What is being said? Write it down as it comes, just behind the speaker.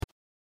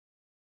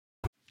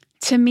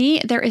To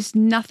me, there is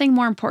nothing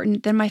more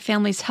important than my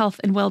family's health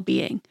and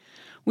well-being.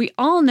 We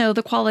all know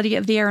the quality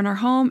of the air in our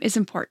home is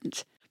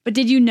important. But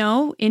did you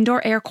know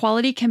indoor air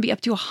quality can be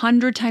up to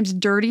 100 times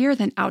dirtier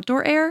than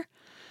outdoor air?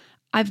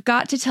 I've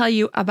got to tell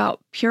you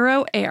about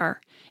Puro Air.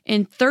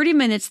 In 30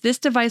 minutes, this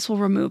device will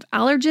remove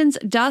allergens,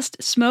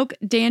 dust, smoke,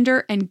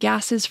 dander, and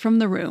gases from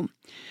the room.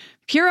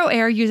 Puro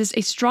Air uses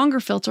a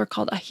stronger filter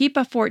called a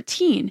HEPA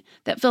 14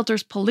 that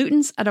filters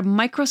pollutants at a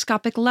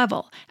microscopic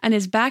level and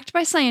is backed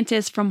by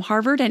scientists from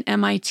Harvard and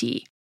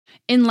MIT.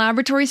 In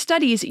laboratory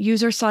studies,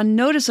 users saw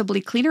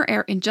noticeably cleaner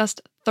air in just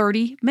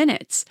 30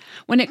 minutes.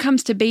 When it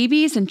comes to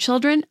babies and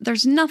children,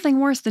 there's nothing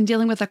worse than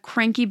dealing with a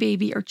cranky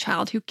baby or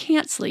child who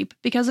can't sleep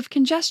because of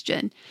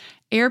congestion.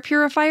 Air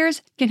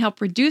purifiers can help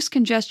reduce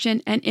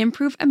congestion and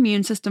improve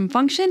immune system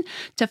function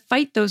to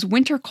fight those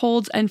winter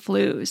colds and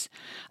flus.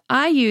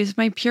 I use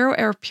my Puro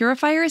Air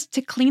purifiers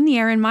to clean the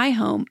air in my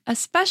home,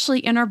 especially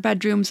in our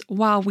bedrooms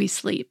while we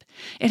sleep.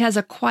 It has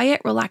a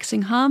quiet,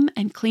 relaxing hum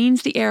and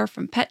cleans the air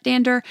from pet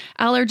dander,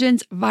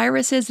 allergens,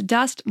 viruses,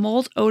 dust,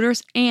 mold,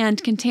 odors,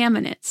 and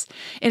contaminants.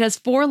 It has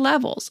 4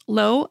 levels: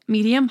 low,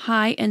 medium,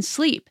 high, and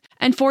sleep,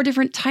 and 4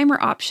 different timer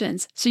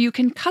options, so you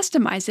can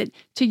customize it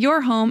to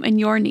your home and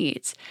your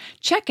needs.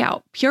 Check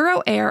out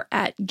Puro Air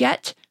at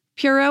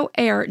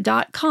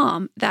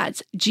getpuroair.com.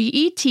 That's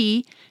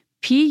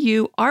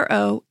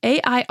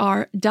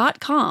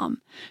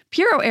GETPUROAIR.com.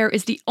 Puro Air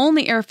is the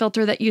only air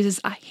filter that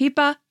uses a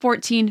HEPA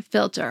 14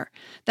 filter.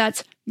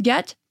 That's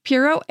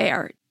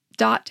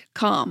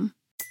getpuroair.com.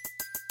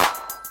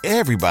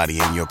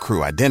 Everybody in your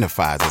crew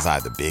identifies as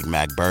either Big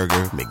Mac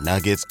Burger,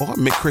 McNuggets, or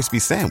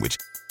McCrispy Sandwich.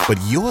 But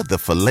you're the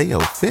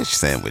Filet-O-Fish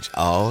Sandwich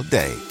all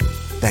day.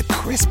 That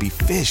crispy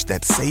fish,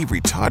 that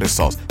savory tartar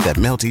sauce, that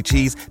melty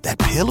cheese, that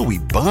pillowy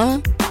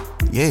bun.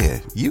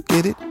 Yeah, you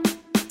get it.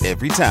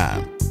 Every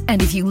time.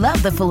 And if you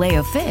love the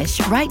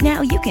Filet-O-Fish, right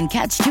now you can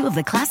catch 2 of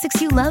the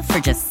classics you love for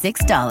just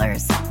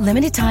 $6.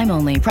 Limited time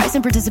only. Price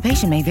and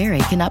participation may vary.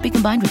 Cannot be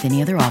combined with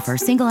any other offer.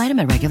 Single item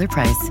at regular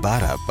price.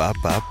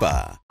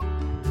 Ba-da-ba-ba-ba.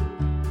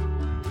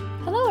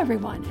 Hello,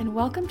 everyone, and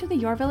welcome to the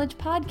Your Village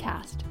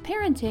podcast,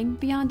 Parenting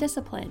Beyond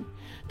Discipline,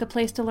 the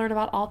place to learn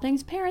about all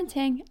things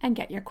parenting and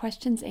get your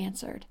questions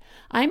answered.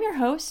 I'm your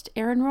host,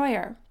 Erin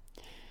Royer.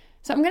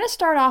 So I'm going to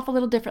start off a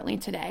little differently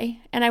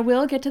today, and I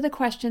will get to the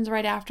questions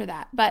right after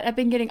that, but I've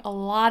been getting a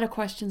lot of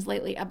questions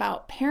lately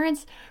about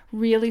parents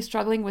really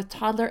struggling with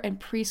toddler and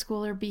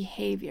preschooler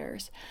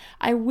behaviors.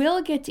 I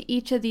will get to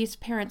each of these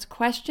parents'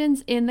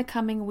 questions in the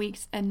coming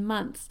weeks and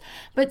months,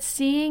 but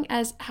seeing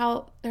as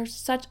how there's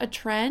such a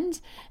trend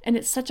and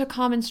it's such a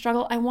common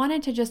struggle, I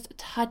wanted to just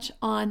touch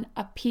on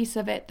a piece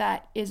of it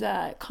that is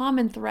a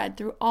common thread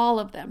through all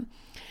of them.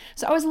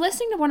 So I was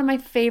listening to one of my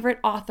favorite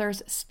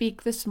authors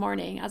speak this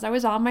morning as I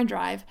was on my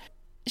drive.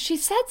 She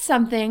said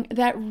something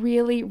that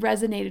really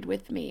resonated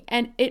with me,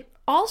 and it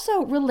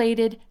also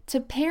related to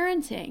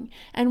parenting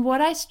and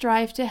what I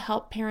strive to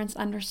help parents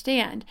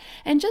understand.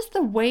 And just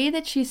the way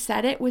that she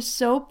said it was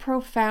so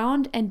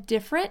profound and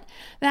different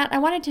that I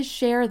wanted to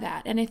share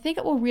that. And I think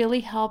it will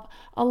really help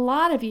a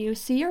lot of you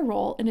see your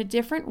role in a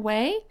different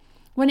way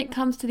when it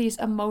comes to these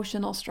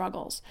emotional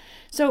struggles.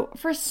 So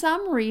for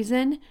some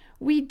reason,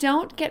 we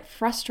don't get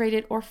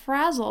frustrated or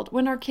frazzled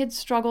when our kids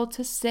struggle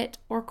to sit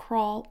or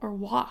crawl or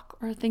walk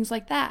or things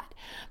like that.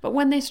 But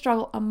when they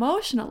struggle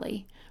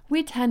emotionally,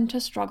 we tend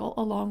to struggle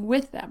along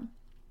with them.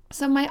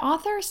 So my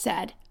author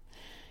said,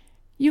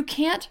 you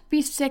can't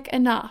be sick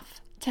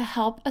enough to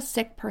help a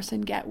sick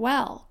person get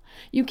well.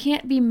 You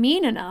can't be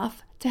mean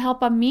enough to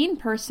help a mean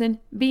person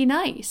be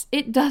nice.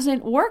 It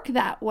doesn't work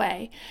that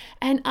way.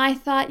 And I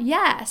thought,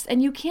 yes,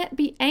 and you can't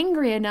be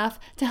angry enough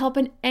to help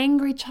an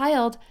angry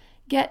child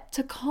get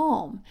to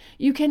calm.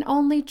 You can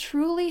only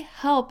truly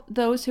help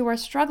those who are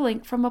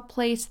struggling from a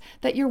place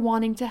that you're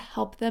wanting to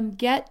help them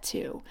get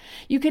to.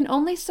 You can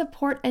only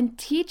support and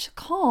teach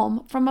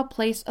calm from a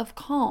place of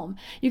calm.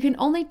 You can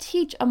only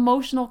teach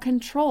emotional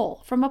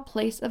control from a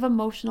place of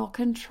emotional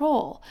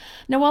control.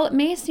 Now, while it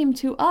may seem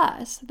to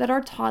us that our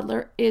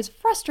toddler is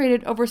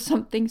frustrated over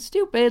something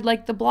stupid,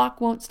 like the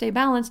block won't stay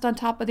balanced on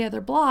top of the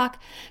other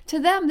block, to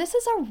them, this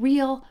is a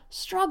real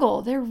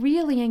struggle. They're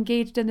really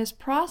engaged in this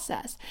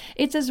process.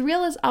 It's as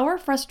real as our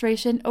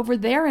frustration over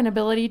their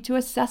inability to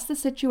assess the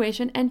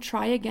situation and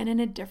try again in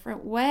a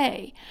different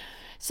way.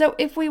 So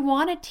if we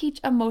want to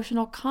teach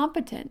emotional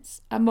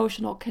competence,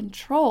 emotional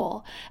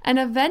control, and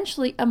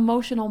eventually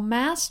emotional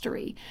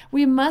mastery,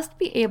 we must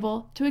be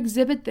able to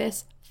exhibit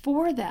this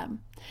for them.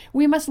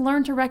 We must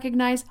learn to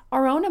recognize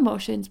our own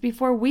emotions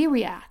before we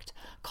react,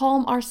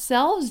 calm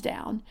ourselves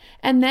down,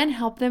 and then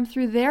help them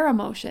through their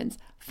emotions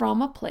from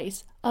a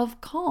place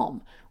of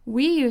calm.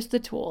 We use the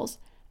tools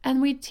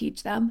and we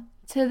teach them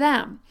to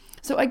them.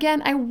 So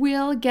again, I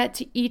will get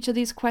to each of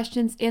these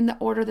questions in the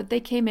order that they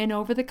came in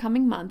over the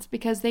coming months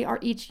because they are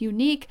each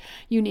unique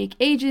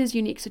ages,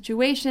 unique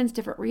situations,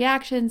 different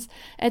reactions,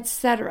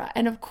 etc.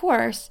 And of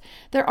course,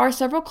 there are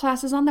several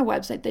classes on the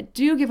website that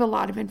do give a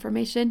lot of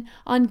information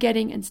on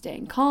getting and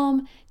staying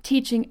calm,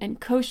 teaching and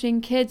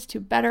coaching kids to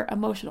better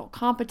emotional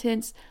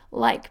competence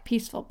like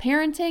peaceful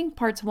parenting,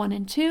 parts 1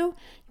 and 2,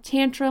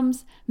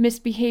 tantrums,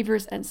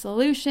 misbehaviors and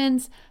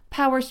solutions,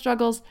 power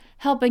struggles,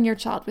 helping your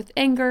child with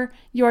anger,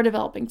 your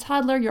developing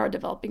toddler, your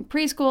developing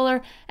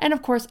preschooler, and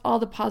of course, all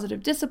the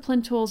positive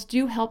discipline tools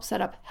do help set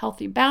up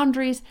healthy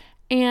boundaries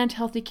and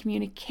healthy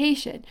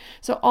communication.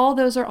 So all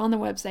those are on the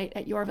website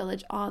at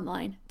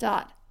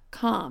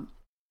yourvillageonline.com.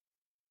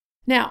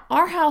 Now,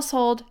 our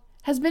household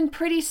has been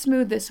pretty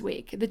smooth this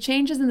week. The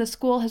changes in the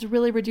school has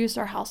really reduced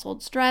our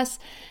household stress,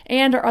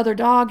 and our other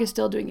dog is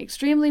still doing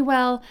extremely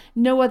well.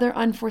 No other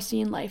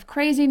unforeseen life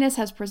craziness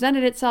has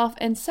presented itself,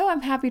 and so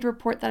I'm happy to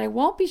report that I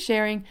won't be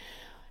sharing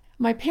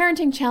my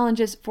parenting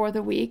challenges for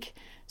the week.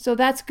 So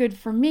that's good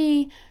for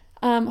me.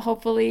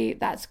 Hopefully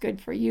that's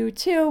good for you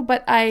too,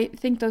 but I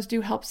think those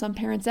do help some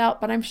parents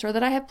out, but I'm sure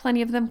that I have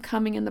plenty of them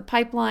coming in the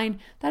pipeline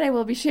that I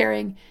will be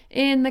sharing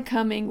in the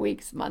coming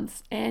weeks,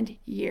 months, and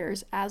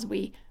years as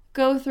we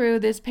go through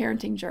this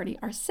parenting journey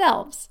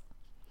ourselves.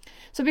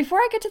 So before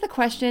I get to the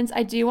questions,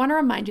 I do want to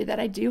remind you that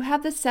I do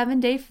have the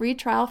 7-day free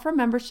trial for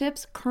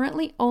memberships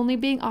currently only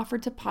being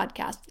offered to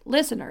podcast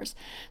listeners.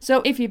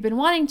 So if you've been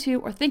wanting to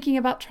or thinking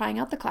about trying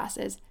out the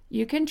classes,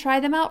 you can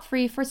try them out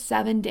free for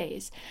 7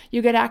 days.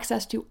 You get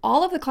access to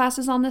all of the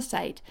classes on the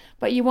site,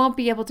 but you won't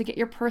be able to get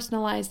your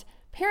personalized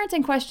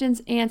parenting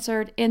questions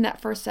answered in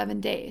that first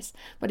 7 days.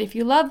 But if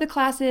you love the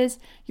classes,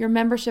 your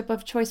membership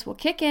of choice will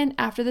kick in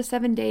after the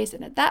 7 days,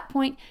 and at that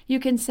point, you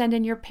can send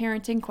in your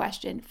parenting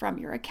question from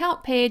your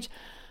account page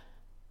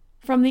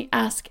from the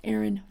Ask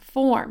Erin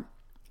form.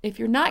 If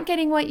you're not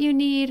getting what you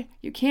need,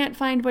 you can't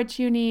find what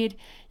you need,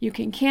 you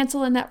can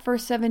cancel in that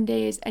first 7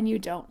 days and you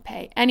don't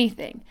pay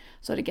anything.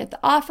 So to get the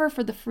offer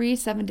for the free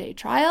 7-day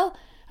trial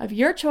of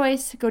your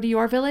choice, go to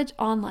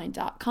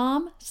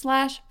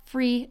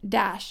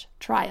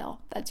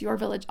yourvillageonline.com/free-trial. That's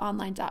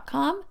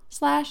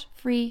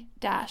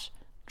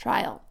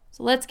yourvillageonline.com/free-trial.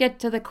 So let's get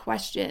to the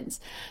questions.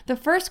 The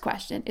first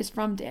question is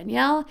from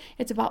Danielle.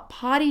 It's about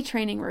potty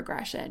training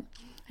regression.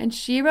 And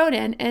she wrote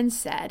in and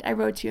said, I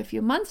wrote to you a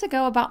few months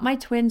ago about my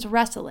twins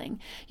wrestling.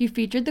 You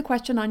featured the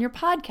question on your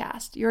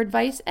podcast. Your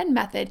advice and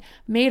method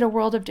made a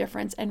world of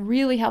difference and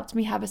really helped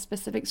me have a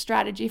specific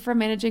strategy for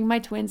managing my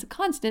twins'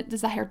 constant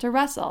desire to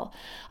wrestle.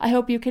 I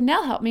hope you can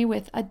now help me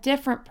with a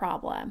different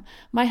problem.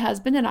 My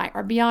husband and I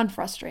are beyond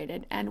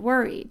frustrated and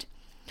worried.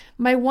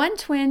 My one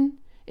twin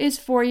is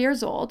 4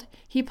 years old.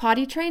 He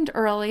potty trained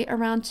early,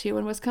 around 2,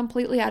 and was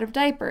completely out of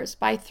diapers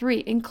by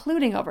 3,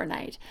 including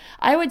overnight.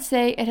 I would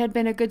say it had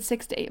been a good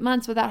 6 to 8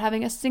 months without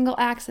having a single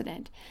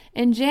accident.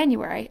 In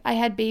January, I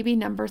had baby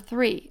number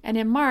 3, and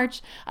in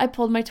March, I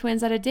pulled my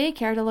twins out of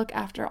daycare to look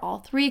after all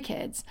 3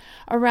 kids.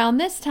 Around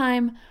this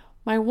time,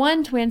 my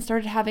one twin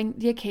started having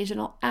the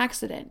occasional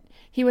accident.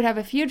 He would have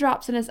a few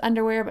drops in his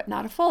underwear, but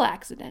not a full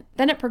accident.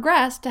 Then it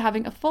progressed to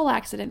having a full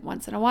accident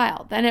once in a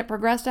while. Then it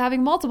progressed to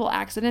having multiple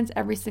accidents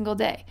every single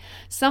day.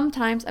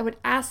 Sometimes I would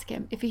ask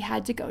him if he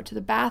had to go to the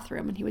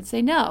bathroom, and he would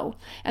say no,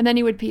 and then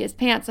he would pee his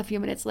pants a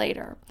few minutes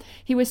later.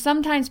 He was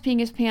sometimes peeing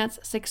his pants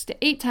 6 to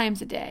 8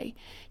 times a day.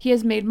 He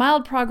has made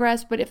mild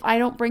progress, but if I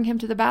don't bring him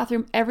to the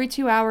bathroom every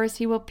 2 hours,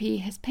 he will pee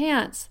his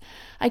pants.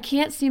 I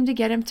can't seem to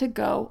get him to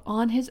go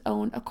on his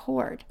own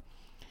accord.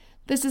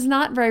 This is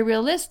not very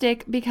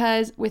realistic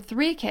because with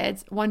 3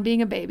 kids, one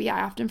being a baby,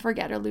 I often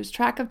forget or lose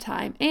track of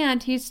time,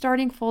 and he's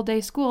starting full-day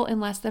school in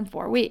less than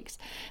 4 weeks,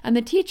 and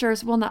the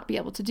teachers will not be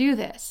able to do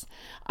this.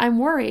 I'm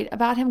worried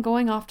about him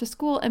going off to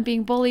school and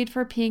being bullied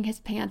for peeing his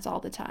pants all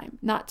the time,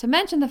 not to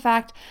mention the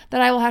fact that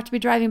I will have to be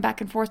driving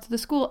back and forth to the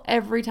school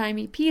every time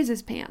he pees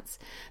his pants.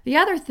 The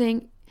other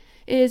thing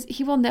is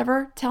he will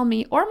never tell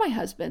me or my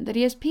husband that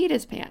he has peed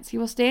his pants. He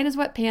will stay in his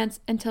wet pants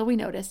until we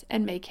notice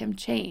and make him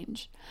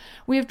change.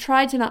 We have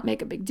tried to not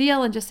make a big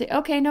deal and just say,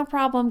 okay, no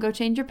problem, go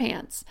change your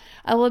pants.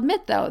 I will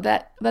admit, though,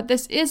 that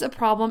this is a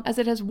problem as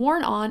it has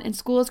worn on and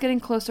school is getting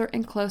closer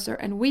and closer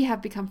and we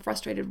have become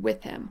frustrated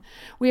with him.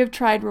 We have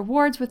tried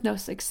rewards with no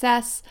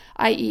success,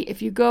 i.e.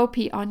 if you go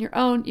pee on your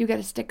own, you get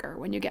a sticker.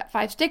 When you get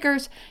 5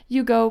 stickers,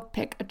 you go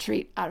pick a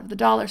treat out of the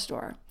dollar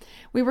store.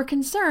 We were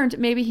concerned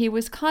maybe he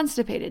was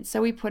constipated,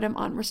 so we put him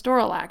on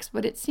Restoralax,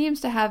 but it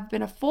seems to have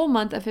been a full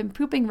month of him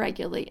pooping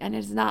regularly and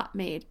has not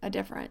made a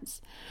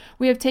difference.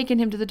 We have taken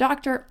him to the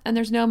doctor, and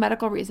there's no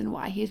medical reason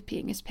why he is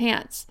peeing his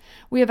pants.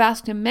 We have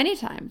asked him many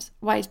times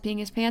why he's peeing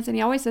his pants, and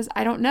he always says,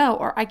 I don't know,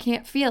 or I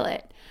can't feel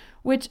it,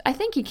 which I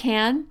think he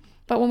can,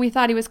 but when we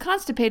thought he was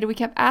constipated, we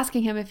kept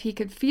asking him if he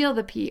could feel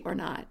the pee or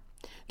not.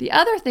 The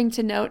other thing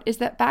to note is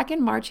that back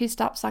in March, he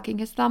stopped sucking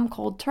his thumb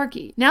cold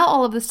turkey. Now,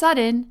 all of a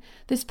sudden,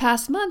 this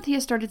past month, he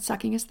has started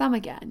sucking his thumb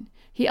again.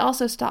 He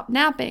also stopped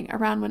napping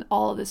around when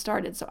all of this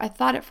started, so I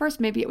thought at first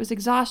maybe it was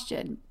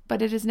exhaustion,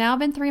 but it has now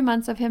been 3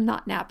 months of him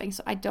not napping,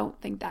 so I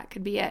don't think that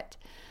could be it.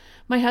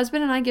 My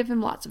husband and I give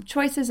him lots of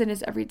choices in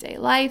his everyday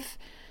life.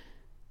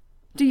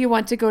 Do you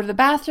want to go to the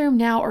bathroom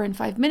now or in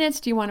 5 minutes?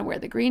 Do you want to wear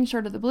the green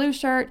shirt or the blue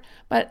shirt?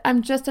 But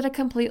I'm just at a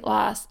complete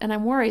loss, and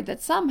I'm worried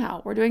that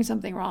somehow we're doing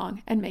something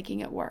wrong and making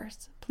it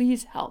worse.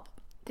 Please help,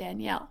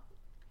 Danielle.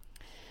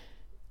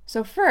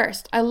 So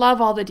first, I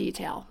love all the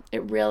detail.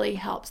 It really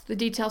helps, the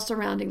detail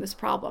surrounding this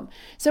problem.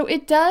 So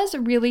it does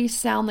really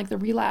sound like the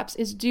relapse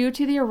is due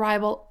to the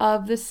arrival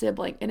of the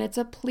sibling, and it's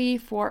a plea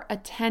for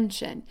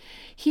attention.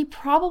 He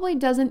probably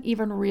doesn't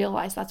even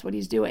realize that's what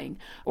he's doing,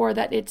 or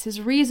that it's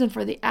his reason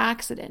for the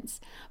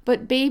accidents.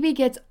 But baby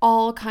gets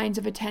all kinds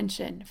of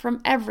attention from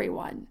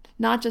everyone,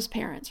 not just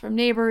parents, from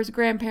neighbors,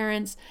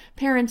 grandparents,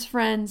 parents,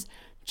 friends,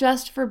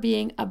 just for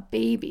being a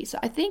baby. So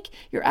I think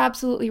you're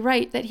absolutely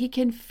right that he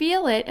can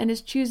feel it and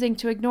is choosing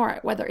to ignore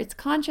it, whether it's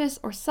conscious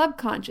or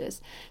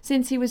subconscious,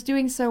 since he was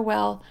doing so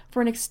well for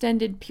an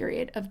extended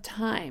period of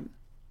time.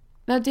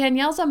 Now,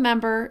 Danielle's a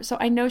member, so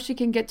I know she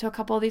can get to a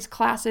couple of these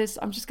classes.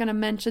 I'm just going to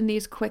mention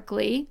these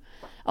quickly,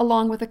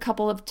 along with a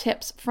couple of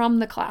tips from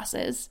the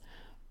classes.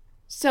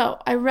 So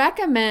I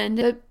recommend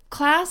a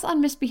class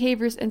on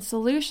misbehaviors and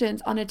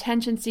solutions on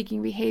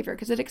attention-seeking behavior,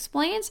 because it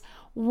explains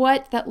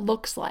what that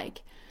looks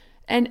like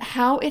and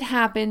how it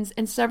happens,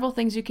 and several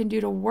things you can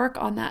do to work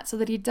on that so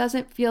that he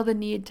doesn't feel the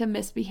need to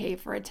misbehave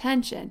for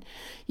attention.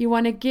 You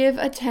want to give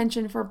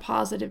attention for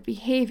positive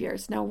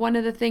behaviors. Now, one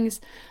of the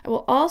things I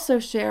will also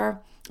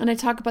share, and I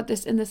talk about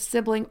this in the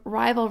sibling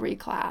rivalry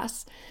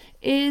class,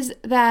 is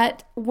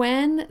that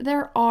when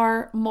there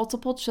are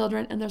multiple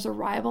children and there's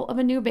arrival of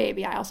a new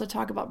baby, I also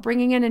talk about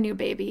bringing in a new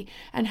baby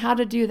and how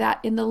to do that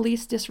in the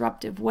least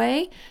disruptive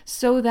way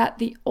so that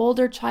the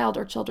older child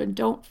or children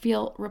don't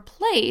feel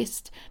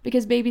replaced,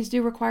 because babies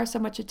do require so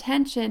much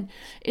attention,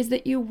 is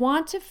that you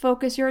want to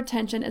focus your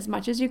attention as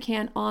much as you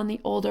can on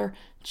the older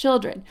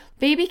children.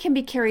 Baby can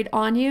be carried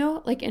on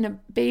you, like in a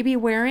baby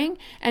wearing,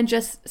 and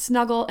just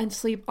snuggle and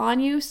sleep on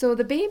you. So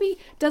the baby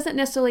doesn't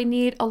necessarily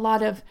need a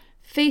lot of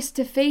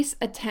face-to-face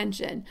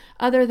attention,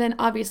 other than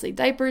obviously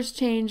diapers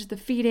change, the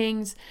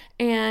feedings,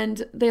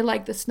 and they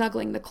like the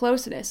snuggling, the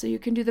closeness. So you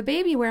can do the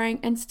baby wearing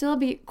and still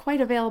be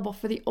quite available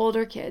for the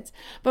older kids.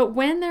 But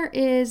when there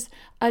is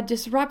a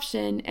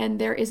disruption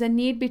and there is a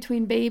need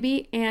between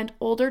baby and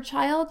older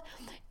child,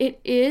 it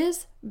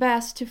is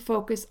best to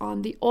focus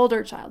on the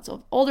older child. So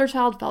if older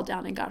child fell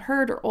down and got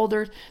hurt,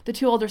 or the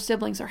two older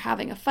siblings are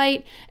having a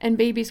fight and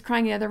baby's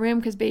crying in the other room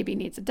because baby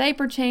needs a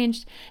diaper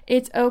changed,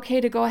 it's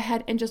okay to go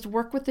ahead and just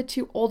work with the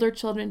two older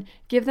children,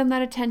 give them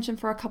that attention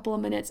for a couple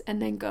of minutes,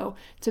 and then go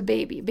to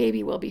baby.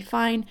 Baby will be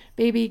fine.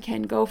 Baby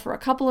can go for a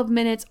couple of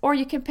minutes, or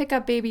you can pick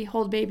up baby,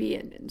 hold baby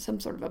in some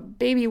sort of a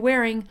baby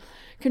wearing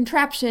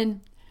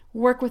contraption,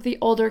 work with the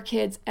older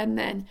kids, and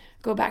then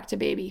go back to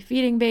baby,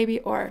 feeding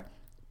baby, or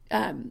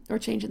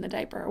changing the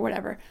diaper, or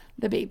whatever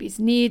the baby's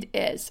need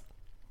is.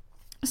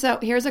 So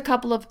here's a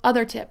couple of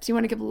other tips. You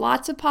want to give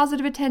lots of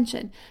positive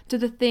attention to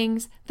the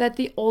things that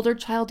the older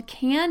child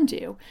can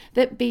do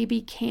that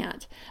baby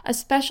can't,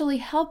 especially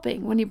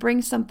helping when he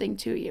brings something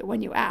to you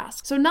when you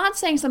ask. So not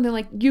saying something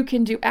like, you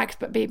can do X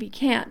but baby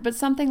can't, but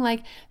something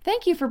like,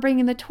 thank you for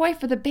bringing the toy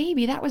for the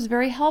baby. That was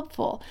very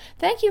helpful.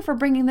 Thank you for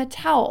bringing the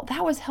towel.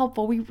 That was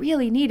helpful. We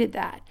really needed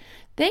that.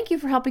 Thank you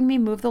for helping me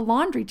move the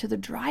laundry to the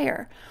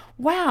dryer.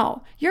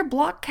 Wow, your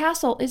block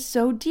castle is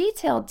so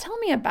detailed. Tell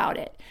me about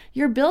it.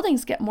 Your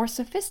buildings get more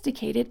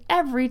sophisticated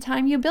every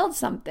time you build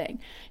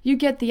something. You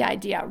get the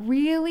idea.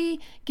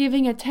 Really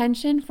giving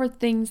attention for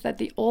things that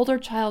the older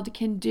child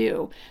can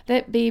do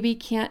that baby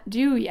can't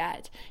do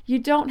yet. You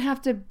don't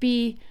have to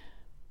be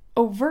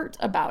overt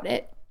about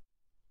it,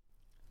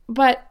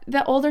 but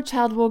the older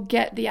child will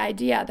get the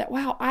idea that,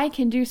 wow, I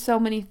can do so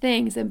many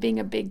things, and being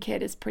a big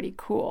kid is pretty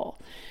cool.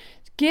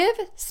 Give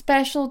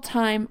special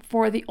time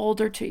for the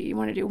older two. You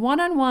want to do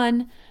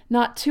one-on-one,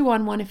 not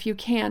two-on-one if you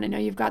can. I know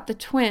you've got the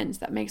twins.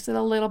 That makes it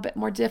a little bit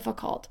more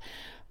difficult.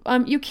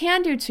 You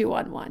can do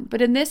two-on-one,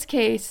 but in this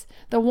case,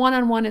 the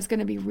one-on-one is going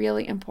to be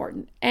really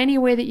important. Any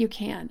way that you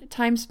can.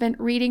 Time spent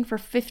reading for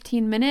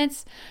 15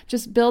 minutes,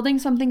 just building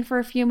something for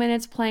a few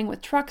minutes, playing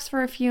with trucks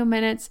for a few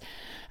minutes,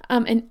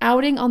 an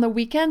outing on the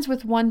weekends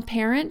with one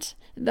parent.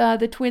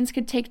 The twins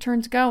could take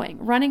turns going,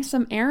 running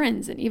some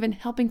errands, and even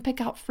helping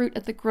pick out fruit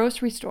at the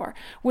grocery store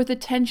with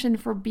attention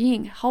for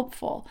being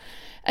helpful.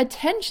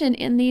 Attention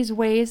in these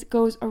ways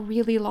goes a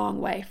really long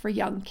way for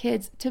young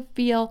kids to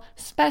feel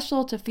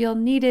special, to feel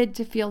needed,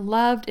 to feel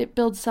loved. It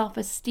builds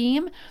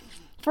self-esteem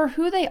for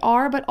who they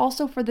are, but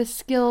also for the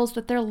skills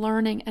that they're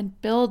learning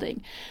and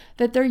building,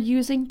 that they're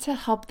using to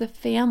help the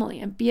family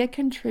and be a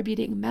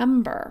contributing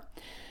member.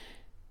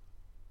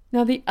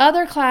 Now, the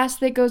other class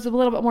that goes a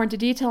little bit more into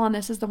detail on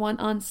this is the one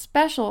on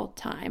special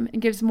time and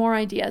gives more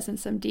ideas and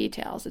some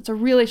details. It's a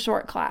really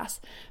short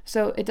class,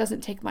 so it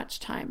doesn't take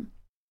much time.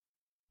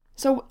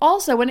 So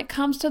also, when it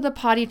comes to the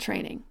potty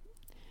training,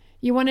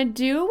 you want to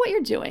do what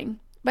you're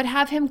doing, but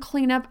have him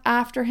clean up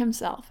after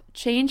himself.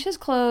 Change his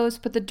clothes,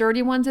 put the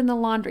dirty ones in the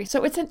laundry.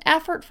 So it's an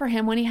effort for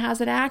him when he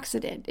has an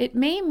accident. It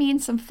may mean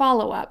some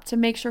follow-up to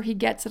make sure he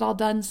gets it all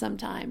done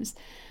sometimes.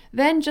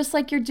 Then, just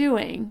like you're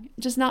doing,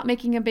 just not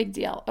making a big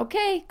deal.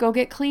 Okay, go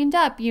get cleaned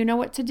up. You know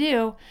what to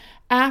do.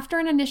 After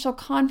an initial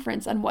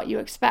conference on what you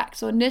expect.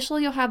 So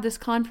initially you'll have this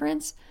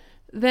conference.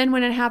 Then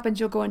when it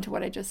happens, you'll go into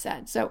what I just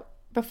said. So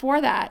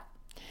before that,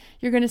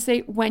 You're going to say,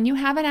 when you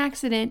have an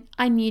accident,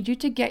 I need you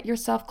to get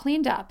yourself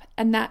cleaned up.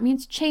 And that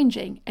means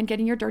changing and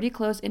getting your dirty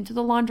clothes into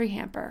the laundry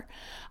hamper.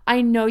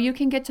 I know you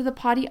can get to the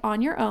potty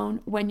on your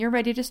own. When you're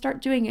ready to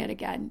start doing it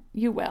again,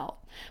 you will.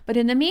 But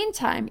in the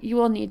meantime, you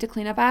will need to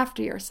clean up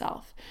after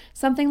yourself.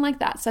 Something like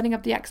that, setting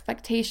up the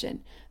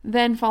expectation,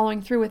 then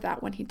following through with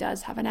that when he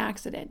does have an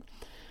accident.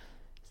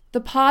 The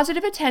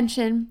positive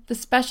attention, the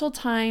special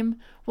time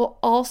will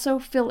also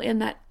fill in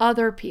that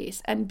other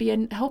piece and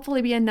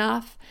hopefully be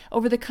enough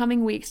over the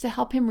coming weeks to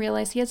help him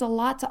realize he has a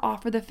lot to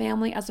offer the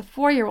family as a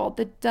 4-year-old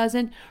that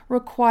doesn't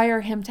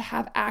require him to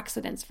have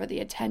accidents for the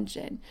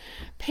attention,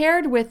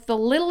 paired with the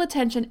little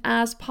attention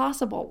as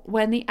possible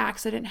when the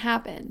accident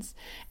happens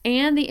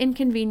and the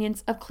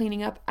inconvenience of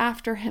cleaning up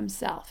after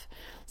himself.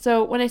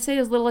 So when I say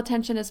as little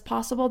attention as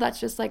possible, that's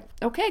just like,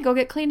 okay, go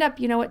get cleaned up.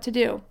 You know what to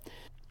do.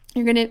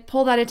 You're going to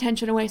pull that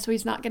attention away so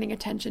he's not getting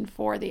attention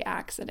for the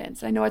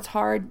accidents. I know it's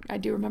hard. I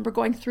do remember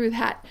going through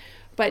that,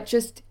 but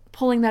just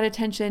pulling that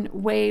attention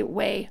way,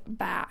 way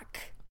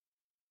back.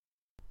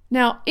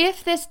 Now,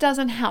 if this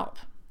doesn't help,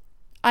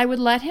 I would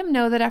let him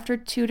know that after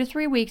 2 to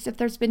 3 weeks, if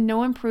there's been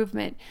no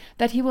improvement,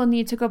 that he will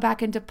need to go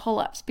back into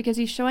pull-ups because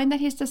he's showing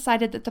that he's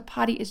decided that the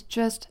potty is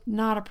just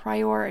not a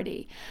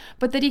priority,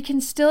 but that he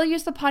can still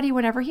use the potty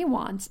whenever he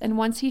wants. And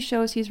once he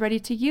shows he's ready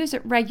to use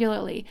it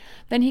regularly,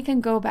 then he can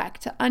go back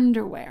to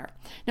underwear.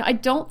 Now, I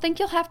don't think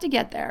you'll have to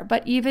get there,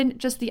 but even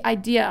just the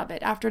idea of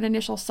it after an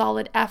initial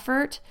solid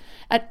effort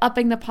at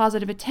upping the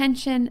positive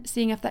attention,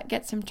 seeing if that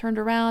gets him turned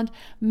around,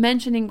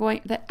 mentioning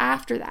that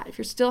after that, if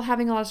you're still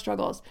having a lot of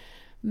struggles,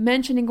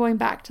 mentioning going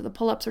back to the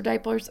pull-ups or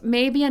diapers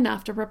may be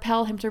enough to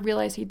propel him to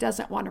realize he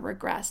doesn't want to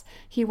regress.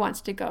 He wants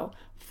to go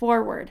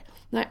forward.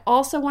 And I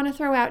also want to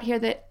throw out here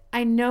that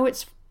I know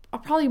it's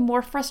probably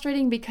more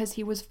frustrating because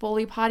he was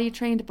fully potty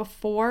trained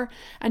before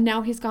and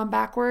now he's gone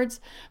backwards,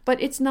 but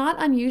it's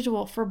not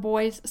unusual for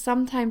boys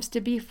sometimes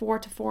to be 4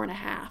 to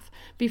 4.5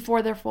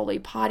 before they're fully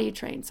potty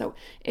trained. So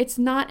it's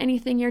not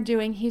anything you're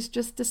doing. He's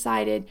just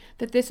decided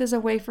that this is a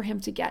way for him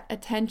to get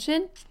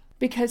attention,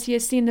 because he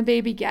has seen the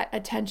baby get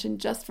attention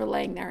just for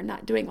laying there and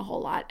not doing a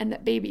whole lot, and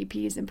that baby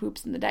pees and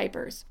poops in the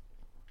diapers.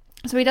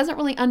 So he doesn't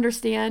really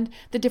understand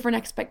the different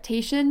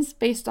expectations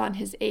based on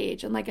his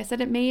age. And like I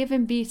said, it may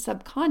even be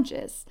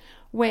subconscious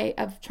way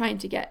of trying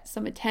to get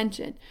some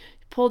attention.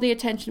 Pull the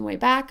attention way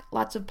back,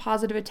 lots of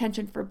positive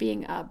attention for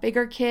being a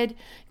bigger kid,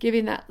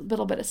 giving that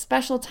little bit of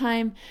special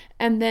time,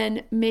 and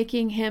then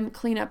making him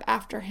clean up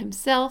after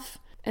himself,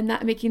 and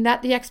that making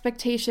that the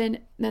expectation,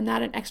 then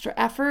that an extra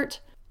effort.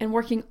 And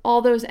working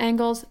all those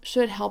angles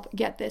should help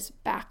get this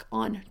back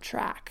on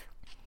track.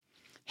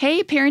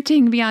 Hey,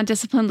 Parenting Beyond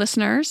Discipline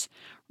listeners.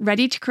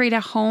 Ready to create a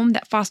home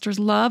that fosters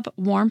love,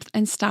 warmth,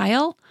 and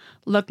style?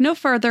 Look no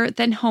further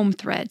than Home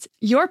Threads,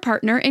 your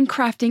partner in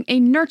crafting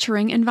a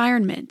nurturing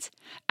environment.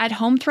 At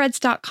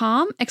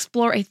HomeThreads.com,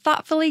 explore a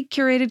thoughtfully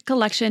curated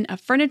collection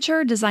of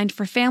furniture designed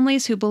for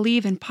families who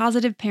believe in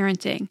positive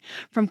parenting.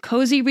 From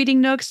cozy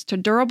reading nooks to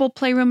durable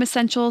playroom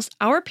essentials,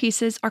 our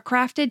pieces are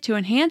crafted to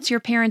enhance your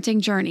parenting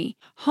journey.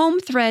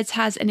 Home Threads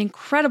has an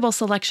incredible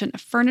selection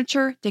of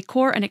furniture,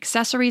 decor, and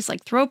accessories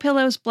like throw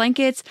pillows,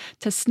 blankets,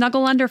 to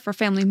snuggle under for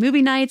family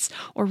movie nights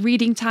or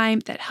reading time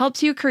that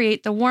helps you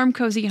create the warm,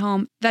 cozy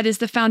home that is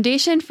the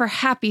foundation for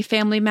happy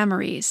family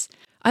memories.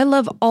 I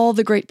love all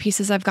the great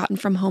pieces I've gotten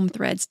from Home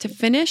Threads to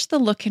finish the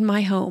look in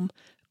my home.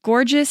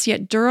 Gorgeous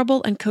yet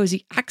durable and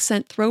cozy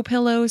accent throw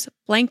pillows,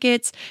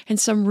 blankets, and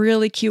some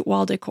really cute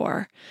wall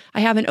decor. I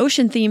have an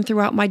ocean theme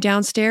throughout my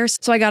downstairs,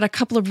 so I got a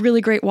couple of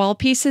really great wall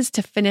pieces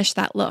to finish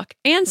that look,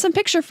 and some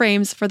picture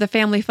frames for the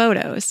family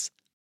photos.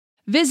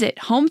 Visit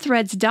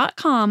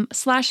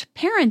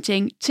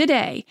homethreads.com/parenting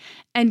today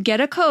and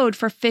get a code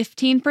for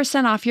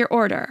 15% off your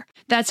order.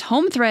 That's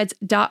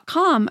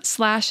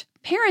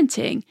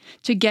homethreads.com/parenting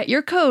to get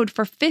your code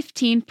for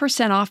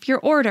 15% off your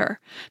order,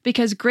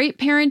 because great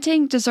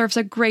parenting deserves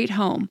a great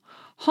home.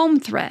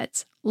 Home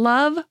Threads,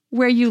 love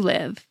where you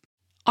live.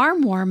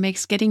 Armoire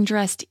makes getting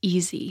dressed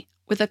easy.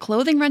 With a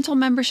clothing rental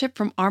membership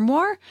from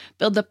Armoire,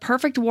 build the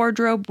perfect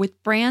wardrobe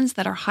with brands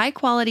that are high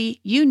quality,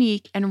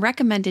 unique, and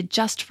recommended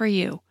just for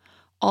you.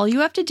 All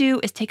you have to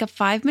do is take a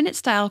 5-minute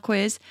style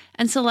quiz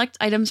and select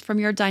items from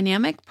your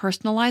dynamic,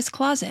 personalized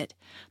closet.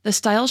 The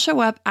styles show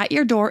up at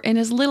your door in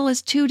as little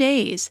as 2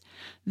 days.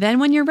 Then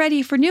when you're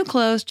ready for new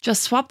clothes,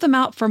 just swap them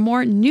out for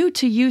more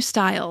new-to-you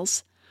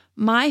styles.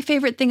 My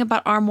favorite thing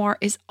about Armoire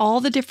is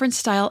all the different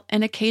style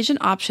and occasion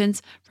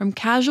options, from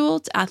casual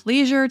to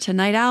athleisure to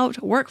night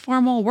out, work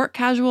formal, work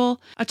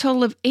casual, a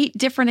total of 8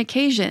 different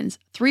occasions,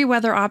 3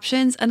 weather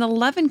options, and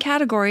 11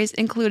 categories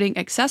including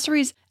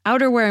accessories,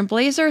 outerwear, and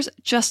blazers,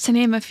 just to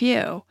name a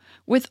few.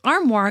 With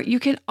Armoire, you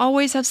can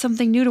always have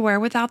something new to wear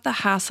without the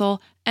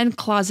hassle and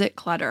closet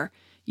clutter.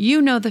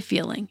 You know the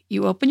feeling.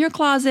 You open your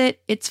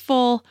closet, it's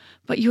full,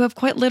 but you have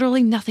quite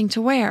literally nothing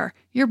to wear.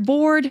 You're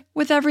bored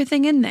with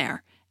everything in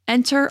there.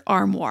 Enter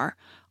Armoire.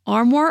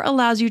 Armoire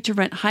allows you to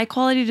rent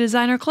high-quality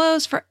designer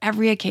clothes for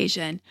every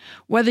occasion.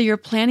 Whether you're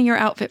planning your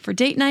outfit for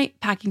date night,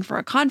 packing for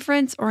a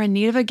conference, or in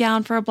need of a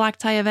gown for a black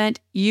tie event,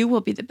 you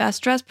will be the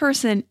best-dressed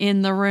person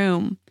in the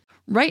room.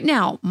 Right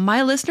now,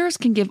 my listeners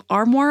can give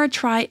Armoire a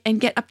try and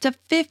get up to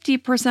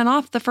 50%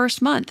 off the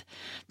first month.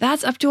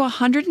 That's up to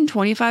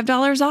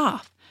 $125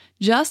 off.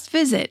 Just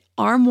visit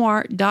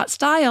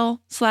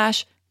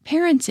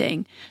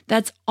armoire.style/parenting.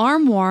 That's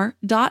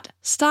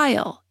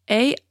armoire.style,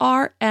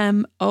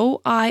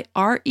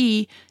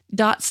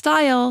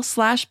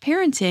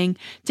 ARMOIRE.style/parenting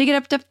to get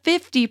up to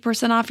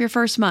 50% off your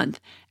first month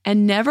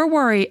and never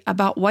worry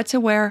about what to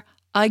wear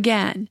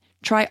again.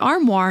 Try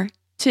Armoire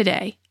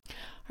today.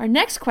 Our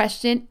next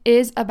question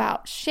is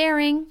about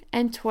sharing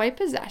and toy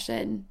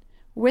possession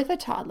with a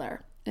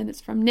toddler. And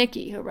it's from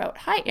Nikki, who wrote,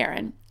 "Hi,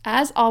 Erin.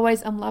 As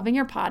always, I'm loving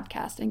your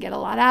podcast and get a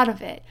lot out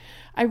of it.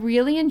 I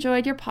really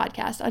enjoyed your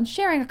podcast on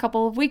sharing a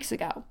couple of weeks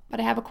ago, but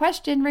I have a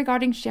question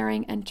regarding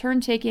sharing and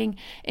turn-taking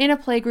in a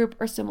playgroup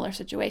or similar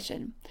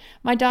situation.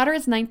 My daughter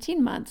is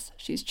 19 months.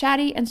 She's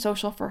chatty and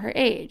social for her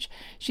age.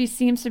 She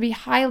seems to be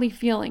highly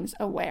feelings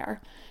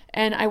aware."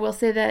 And I will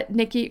say that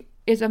Nikki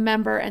is a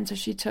member, and so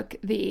she took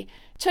the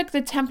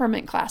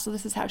temperament class, so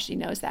this is how she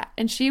knows that.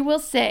 And she will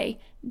say,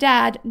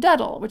 "Dad,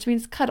 duddle," which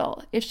means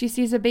cuddle, if she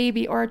sees a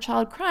baby or a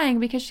child crying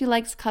because she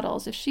likes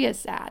cuddles if she is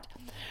sad.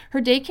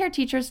 Her daycare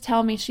teachers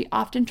tell me she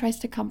often tries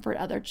to comfort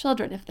other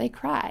children if they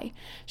cry.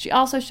 She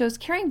also shows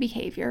caring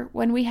behavior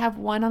when we have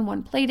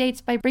one-on-one play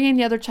dates by bringing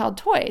the other child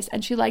toys,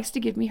 and she likes to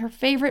give me her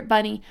favorite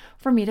bunny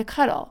for me to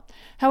cuddle.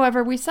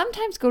 However, we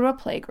sometimes go to a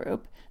play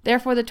group.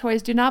 Therefore, the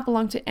toys do not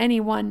belong to any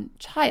one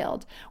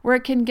child, where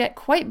it can get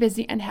quite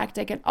busy and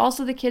hectic, and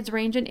also the kids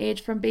range in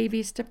age from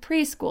babies to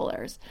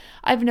preschoolers.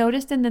 I've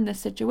noticed in this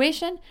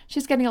situation,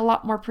 she's getting a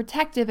lot more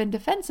protective and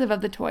defensive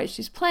of the toys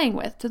she's playing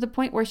with, to the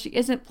point where she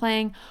isn't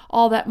playing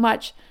all that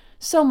much,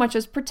 so much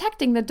as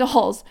protecting the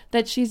dolls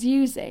that she's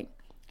using.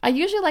 I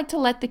usually like to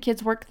let the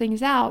kids work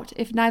things out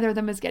if neither of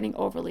them is getting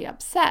overly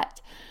upset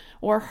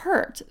or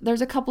hurt.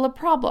 There's a couple of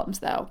problems,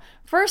 though.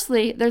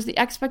 Firstly, there's the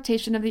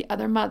expectation of the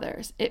other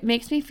mothers. It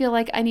makes me feel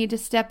like I need to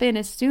step in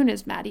as soon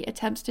as Maddie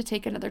attempts to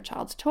take another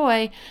child's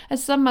toy,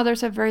 as some mothers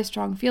have very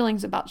strong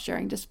feelings about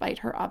sharing despite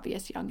her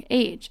obvious young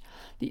age.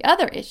 The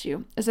other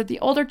issue is that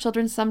the older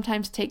children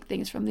sometimes take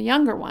things from the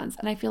younger ones,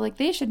 and I feel like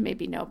they should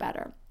maybe know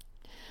better.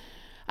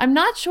 I'm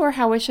not sure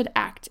how I should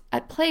act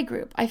at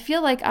playgroup. I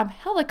feel like I'm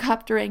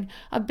helicoptering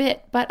a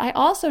bit, but I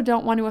also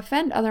don't want to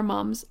offend other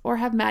moms or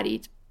have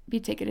Maddie be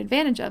taken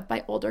advantage of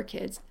by older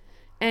kids.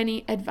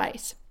 Any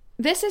advice?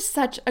 This is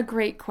such a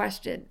great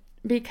question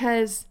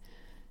because,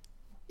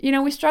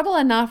 we struggle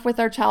enough with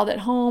our child at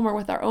home or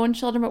with our own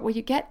children, but when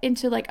you get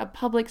into like a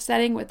public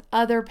setting with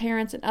other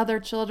parents and other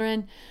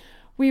children,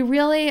 we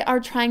really are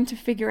trying to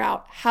figure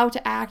out how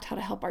to act, how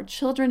to help our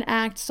children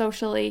act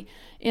socially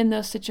in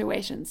those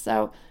situations.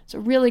 So it's a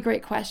really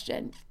great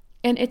question.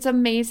 And it's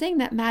amazing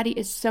that Maddie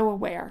is so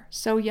aware,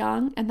 so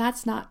young, and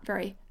that's not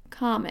very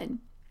common.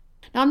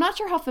 Now, I'm not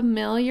sure how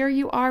familiar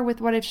you are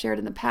with what I've shared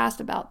in the past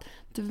about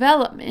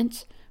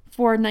development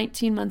for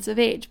 19 months of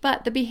age,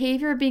 but the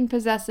behavior of being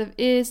possessive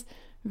is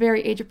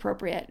very age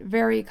appropriate,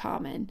 very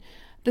common.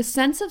 The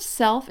sense of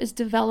self is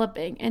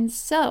developing, and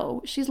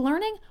so she's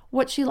learning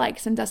what she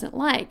likes and doesn't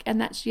like,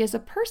 and that she is a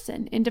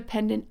person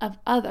independent of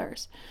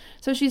others.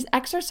 So she's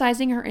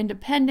exercising her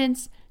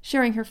independence,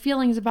 sharing her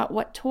feelings about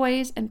what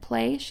toys and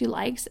play she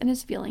likes and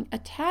is feeling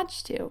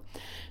attached to.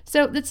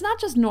 So it's not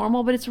just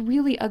normal, but it's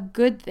really a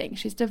good thing.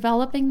 She's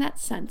developing that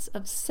sense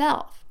of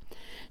self.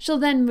 She'll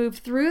then move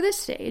through this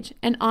stage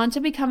and on to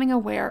becoming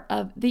aware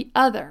of the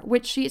other,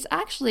 which she is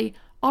actually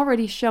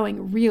already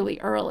showing really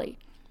early.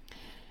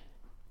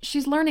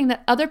 She's learning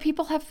that other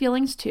people have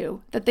feelings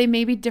too, that they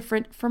may be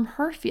different from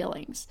her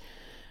feelings.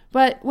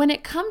 But when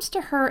it comes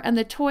to her and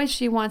the toys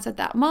she wants at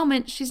that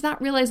moment, she's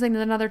not realizing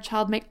that another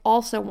child may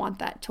also want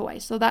that toy.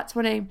 So that's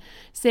what I'm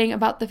saying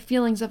about the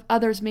feelings of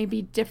others may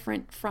be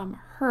different from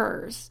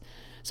hers.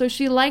 So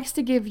she likes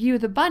to give you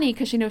the bunny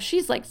because she knows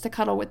she likes to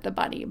cuddle with the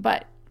bunny,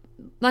 but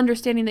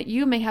understanding that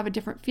you may have a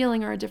different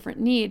feeling or a different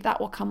need, that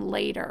will come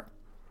later.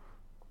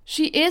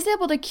 She is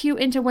able to cue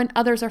into when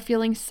others are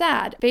feeling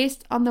sad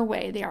based on the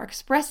way they are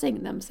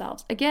expressing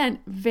themselves. Again,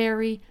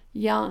 very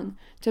young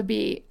to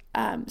be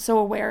so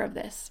aware of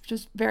this, which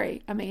is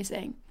very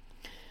amazing.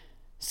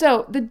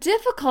 So the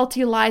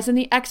difficulty lies in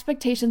the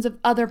expectations of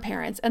other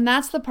parents, and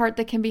that's the part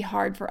that can be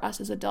hard for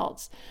us as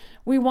adults.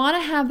 We want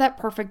to have that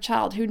perfect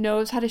child who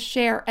knows how to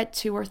share at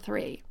 2 or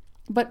 3,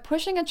 but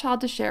pushing a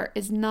child to share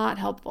is not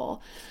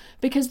helpful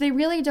because they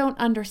really don't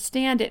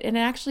understand it, and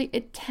actually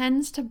it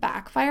tends to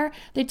backfire.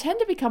 They tend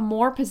to become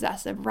more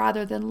possessive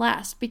rather than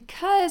less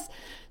because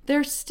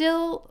they're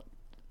still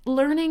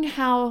learning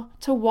how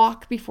to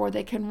walk before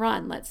they can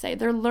run, let's say.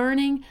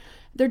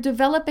 They're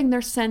developing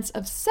their sense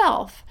of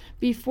self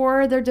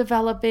before they're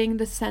developing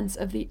the sense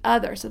of the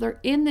other. So they're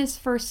in this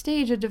first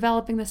stage of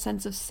developing the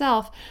sense of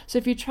self. So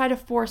if you try to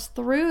force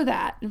through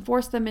that and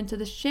force them into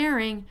the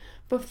sharing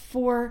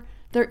before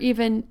they're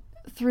even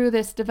through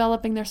this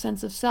developing their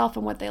sense of self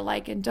and what they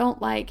like and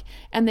don't like,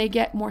 and they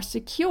get more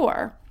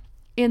secure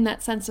in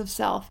that sense of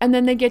self, and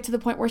then they get to the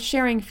point where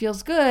sharing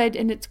feels good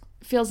and it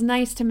feels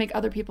nice to make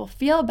other people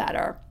feel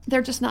better,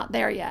 they're just not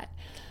there yet.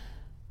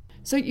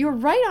 So you're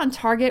right on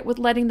target with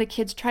letting the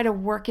kids try to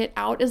work it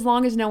out as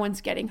long as no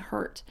one's getting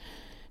hurt.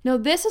 Now,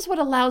 this is what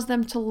allows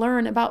them to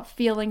learn about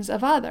feelings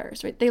of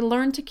others, right? They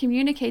learn to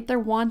communicate their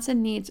wants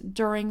and needs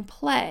during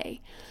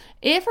play.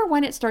 If or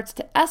when it starts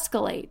to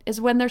escalate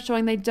is when they're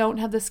showing they don't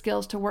have the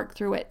skills to work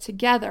through it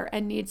together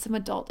and need some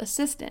adult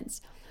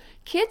assistance.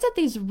 Kids at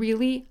these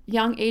really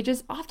young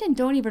ages often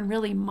don't even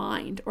really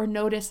mind or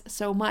notice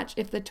so much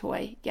if the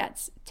toy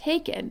gets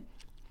taken.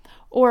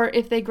 Or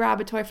if they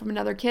grab a toy from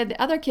another kid,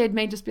 the other kid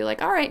may just be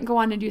like, all right, and go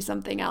on and do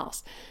something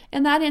else.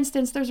 In that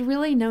instance, there's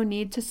really no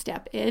need to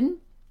step in.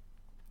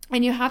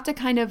 And you have to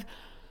kind of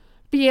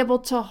be able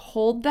to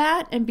hold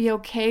that and be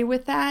okay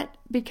with that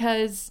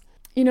because,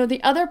 you know,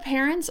 the other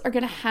parents are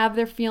going to have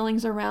their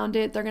feelings around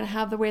it. They're going to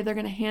have the way they're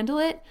going to handle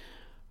it.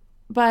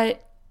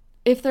 But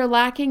if they're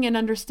lacking an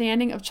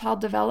understanding of child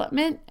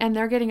development and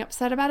they're getting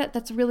upset about it,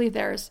 that's really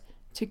theirs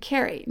to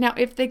carry. Now,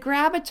 if they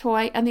grab a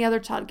toy and the other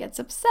child gets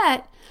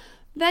upset,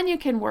 then you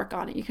can work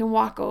on it. You can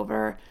walk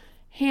over,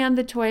 hand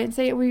the toy and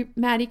say,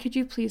 Maddie, could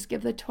you please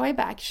give the toy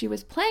back? She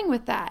was playing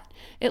with that.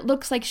 It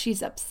looks like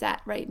she's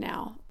upset right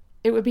now.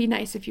 It would be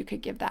nice if you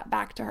could give that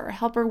back to her.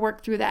 Help her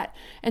work through that.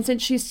 And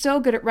since she's so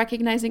good at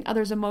recognizing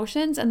others'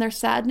 emotions and their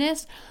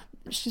sadness,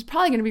 she's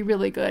probably going to be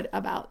really good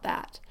about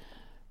that.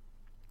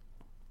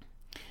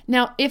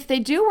 Now, if they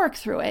do work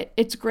through it,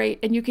 it's great,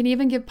 and you can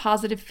even give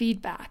positive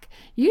feedback.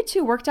 You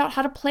two worked out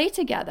how to play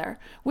together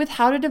with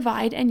how to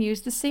divide and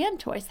use the sand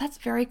toys. That's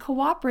very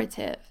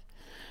cooperative.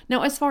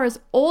 Now, as far as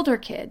older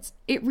kids,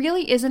 it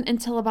really isn't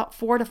until about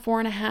 4 to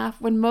 4.5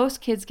 when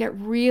most kids get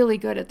really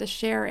good at the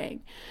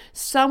sharing.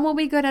 Some will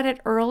be good at it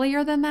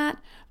earlier than that,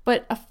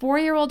 but a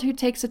 4-year-old who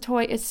takes a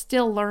toy is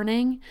still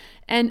learning.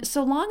 And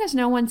so long as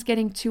no one's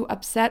getting too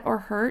upset or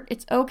hurt,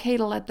 it's okay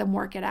to let them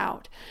work it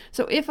out.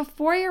 So if a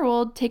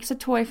 4-year-old takes a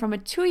toy from a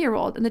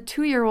 2-year-old and the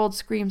 2-year-old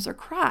screams or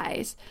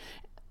cries,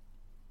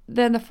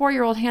 then the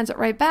 4-year-old hands it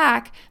right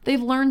back,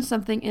 they've learned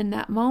something in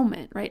that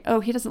moment, right? Oh,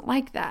 he doesn't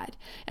like that,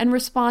 and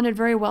responded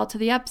very well to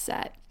the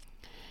upset.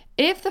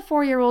 If the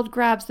 4-year-old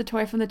grabs the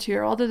toy from the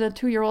 2-year-old and the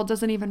 2-year-old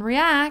doesn't even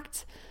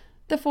react,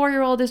 the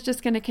 4-year-old is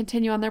just going to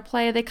continue on their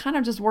play. They kind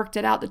of just worked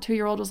it out. The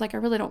 2-year-old was like, I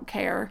really don't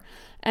care,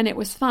 and it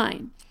was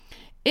fine.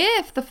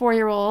 If the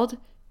 4-year-old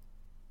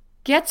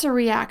gets a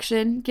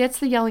reaction, gets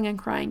the yelling and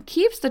crying,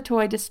 keeps the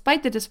toy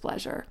despite the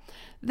displeasure,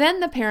 then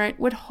the parent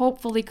would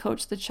hopefully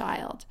coach the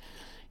child.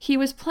 He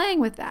was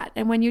playing with that,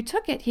 and when you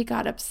took it, he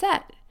got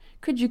upset.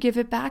 Could you give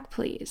it back,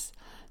 please?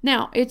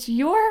 Now, it's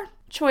your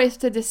choice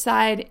to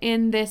decide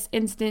in this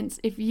instance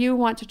if you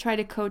want to try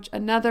to coach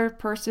another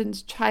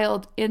person's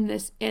child in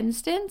this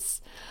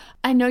instance.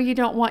 I know you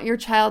don't want your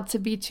child to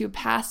be too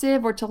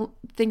passive or to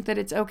think that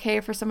it's okay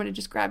for someone to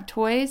just grab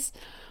toys,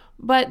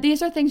 but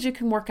these are things you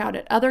can work out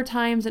at other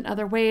times and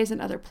other ways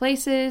and other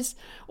places,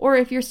 or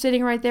if you're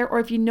sitting right there, or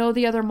if you know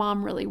the other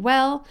mom really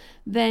well,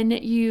 then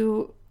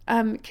you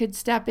could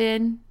step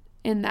in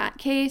that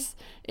case.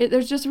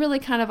 There's just really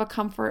kind of a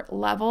comfort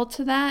level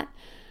to that.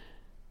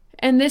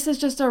 And this is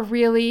just a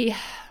really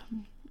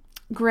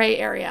gray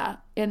area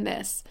in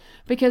this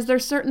because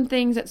there's certain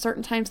things at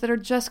certain times that are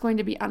just going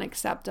to be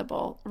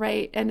unacceptable,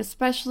 right? And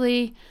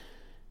especially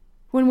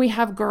when we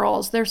have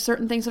girls, there's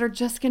certain things that are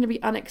just going to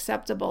be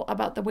unacceptable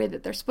about the way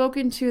that they're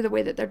spoken to, the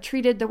way that they're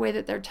treated, the way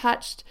that they're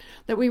touched,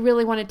 that we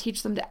really want to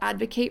teach them to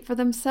advocate for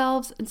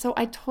themselves. And so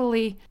I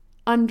totally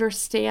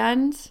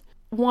understand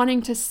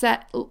wanting to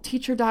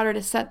teach your daughter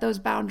to set those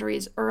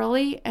boundaries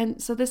early.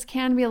 And so this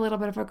can be a little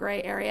bit of a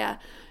gray area.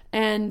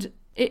 And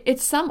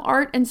it's some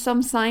art and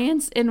some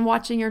science in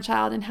watching your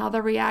child and how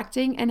they're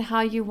reacting and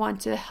how you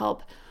want to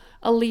help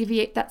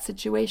alleviate that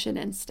situation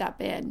and step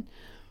in.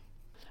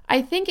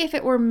 I think if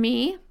it were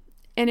me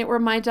and it were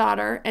my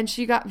daughter and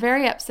she got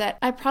very upset,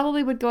 I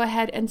probably would go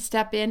ahead and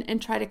step in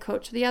and try to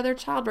coach the other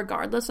child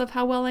regardless of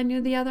how well I knew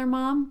the other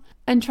mom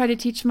and try to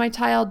teach my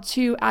child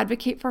to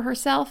advocate for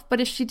herself. But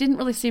if she didn't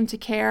really seem to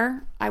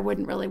care, I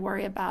wouldn't really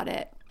worry about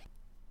it.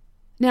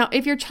 Now,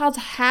 if your child's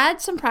had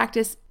some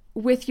practice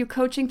with you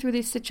coaching through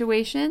these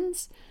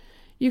situations,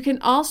 you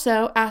can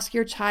also ask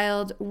your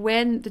child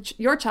when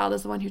your child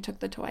is the one who took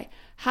the toy.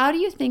 How do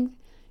you think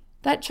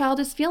that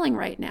child is feeling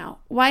right now?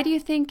 Why do you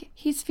think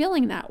he's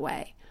feeling that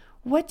way?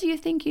 What do you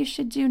think you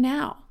should do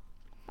now?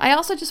 I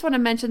also just want to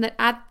mention that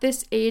at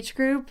this age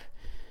group,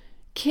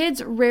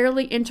 kids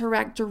rarely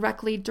interact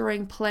directly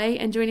during play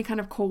and do any kind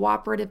of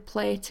cooperative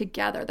play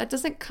together. That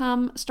doesn't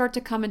start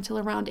to come until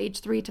around age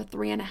 3 to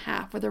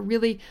 3.5, where they're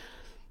really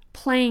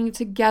playing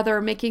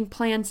together, making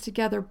plans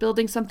together,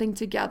 building something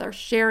together,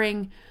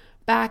 sharing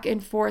back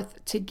and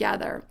forth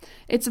together.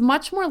 It's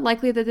much more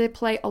likely that they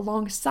play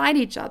alongside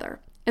each other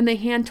and they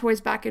hand toys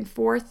back and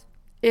forth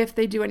if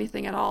they do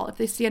anything at all, if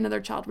they see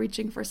another child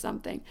reaching for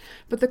something.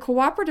 But the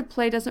cooperative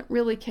play doesn't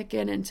really kick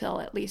in until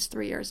at least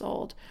 3 years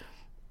old.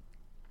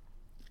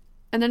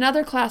 And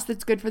another class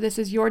that's good for this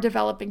is Your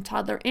Developing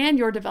Toddler and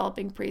Your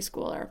Developing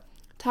Preschooler.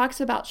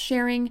 Talks about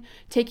sharing,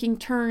 taking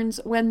turns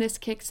when this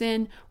kicks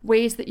in,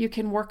 ways that you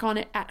can work on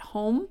it at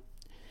home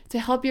to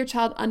help your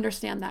child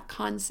understand that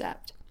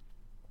concept.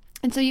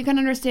 And so you can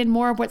understand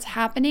more of what's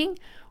happening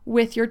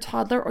with your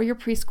toddler or your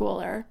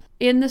preschooler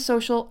in the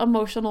social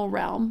emotional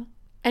realm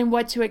and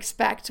what to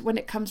expect when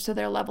it comes to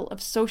their level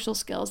of social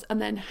skills,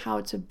 and then how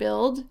to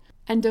build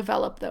and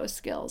develop those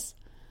skills.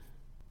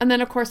 And then,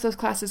 of course, those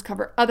classes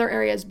cover other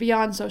areas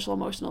beyond social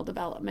emotional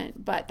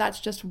development, but that's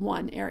just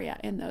one area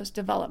in those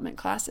development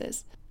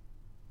classes.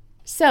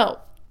 So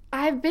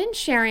I've been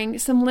sharing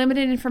some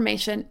limited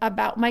information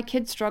about my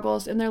kids'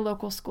 struggles in their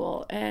local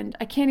school, and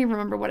I can't even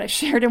remember what I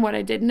shared and what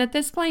I didn't at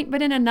this point,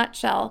 but in a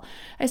nutshell,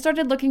 I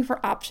started looking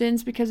for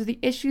options because of the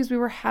issues we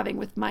were having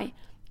with my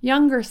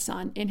younger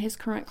son in his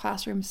current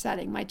classroom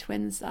setting, my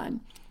twin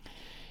son.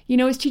 You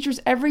know, his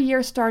teachers every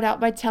year start out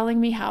by telling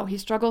me how he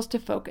struggles to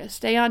focus,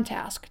 stay on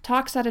task,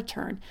 talks out of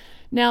turn.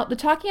 Now, the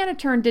talking out of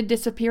turn did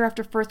disappear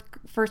after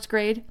first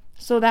grade,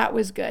 so that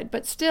was good.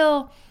 But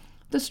still,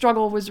 the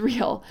struggle was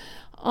real.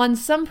 On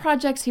some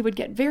projects, he would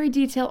get very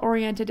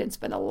detail-oriented and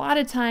spend a lot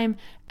of time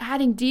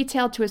adding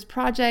detail to his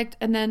project.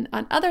 And then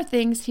on other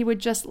things, he would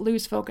just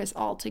lose focus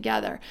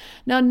altogether.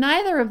 Now,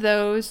 neither of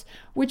those,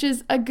 which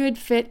is a good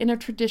fit in a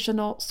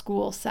traditional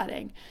school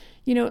setting.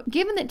 You know,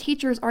 given that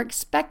teachers are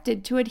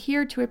expected to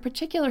adhere to a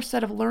particular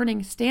set of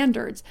learning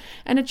standards,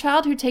 and a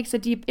child who takes a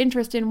deep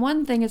interest in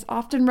one thing is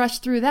often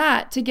rushed through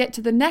that to get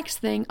to the next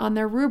thing on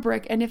their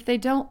rubric, and if they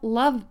don't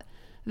love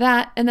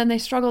that, and then they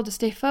struggle to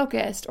stay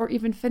focused or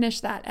even finish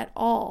that at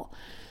all.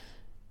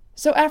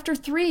 So after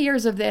 3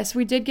 years of this,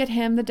 we did get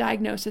him the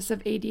diagnosis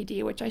of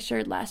ADD, which I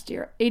shared last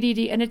year, ADD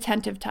and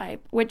attentive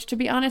type, which, to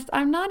be honest,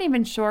 I'm not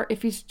even sure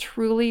if he's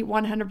truly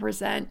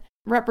 100%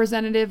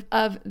 representative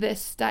of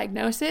this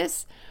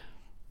diagnosis.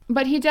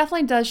 But he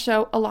definitely does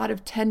show a lot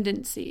of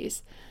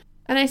tendencies.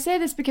 And I say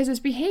this because his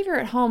behavior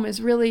at home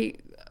is really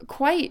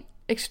quite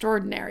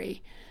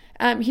extraordinary.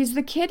 He's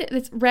the kid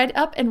that's read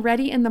up and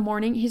ready in the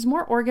morning. He's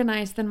more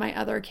organized than my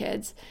other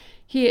kids.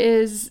 He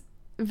is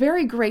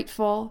very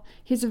grateful.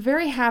 He's a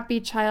very happy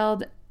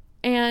child.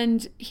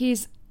 And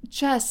he's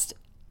just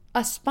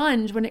a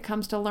sponge when it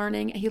comes to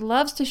learning. He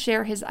loves to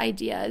share his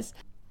ideas.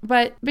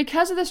 But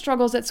because of the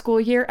struggles at school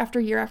year after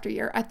year after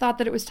year, I thought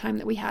that it was time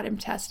that we had him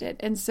tested.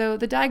 And so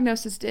the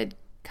diagnosis did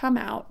come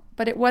out,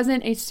 but it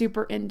wasn't a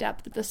super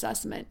in-depth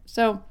assessment.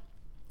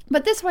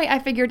 But this way I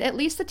figured at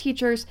least the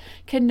teachers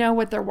can know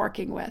what they're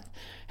working with.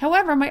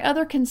 However, my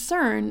other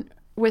concern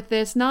with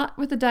this, not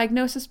with the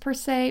diagnosis per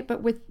se,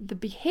 but with the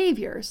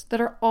behaviors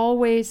that are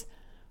always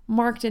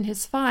marked in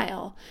his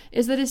file,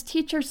 is that his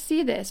teachers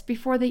see this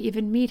before they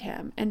even meet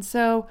him. And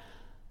so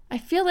I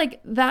feel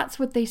like that's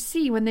what they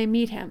see when they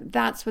meet him.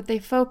 That's what they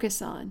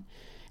focus on.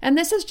 And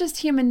this is just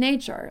human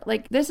nature.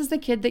 Like, this is the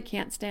kid that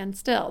can't stand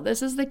still.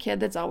 This is the kid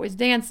that's always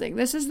dancing.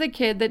 This is the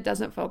kid that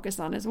doesn't focus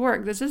on his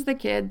work. This is the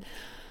kid,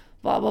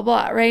 blah, blah,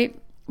 blah,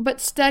 right? But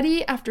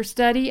study after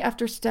study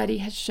after study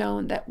has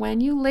shown that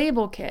when you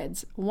label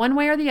kids one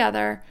way or the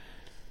other,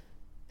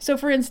 so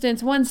for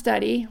instance, one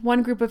study,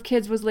 one group of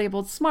kids was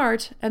labeled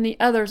smart and the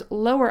other's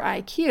lower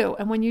IQ.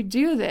 And when you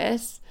do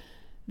this,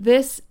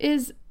 this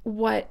is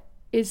what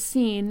is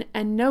seen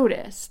and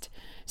noticed.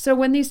 So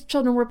when these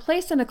children were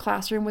placed in a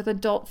classroom with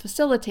adult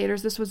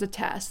facilitators, this was a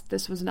test.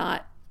 This was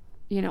not,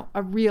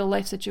 a real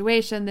life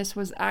situation. This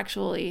was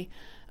actually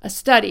a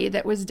study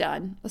that was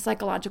done, a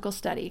psychological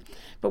study.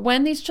 But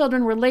when these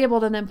children were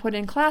labeled and then put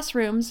in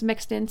classrooms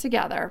mixed in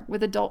together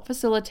with adult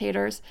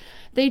facilitators,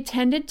 they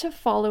tended to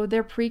follow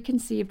their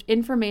preconceived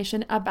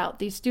information about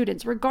these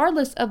students,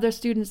 regardless of their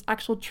students'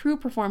 actual true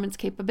performance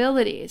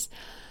capabilities.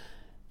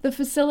 The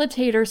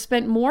facilitator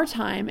spent more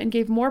time and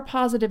gave more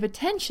positive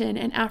attention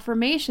and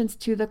affirmations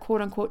to the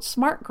quote-unquote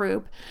smart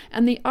group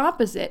and the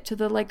opposite to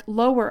the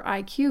lower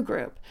IQ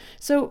group.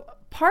 So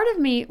part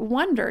of me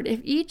wondered if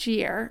each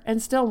year,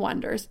 and still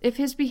wonders, if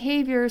his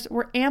behaviors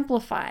were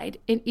amplified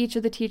in each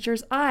of the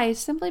teachers' eyes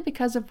simply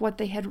because of what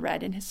they had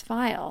read in his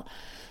file.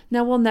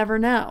 Now, we'll never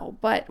know,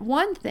 but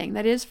one thing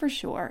that is for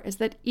sure is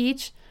that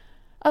each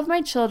of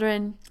my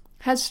children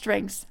has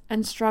strengths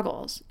and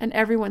struggles, and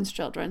everyone's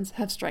children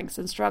have strengths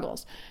and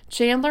struggles.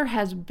 Chandler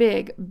has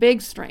big,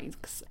 big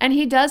strengths, and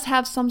he does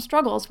have some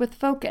struggles with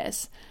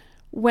focus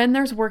when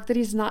there's work that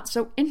he's not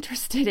so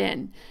interested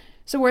in.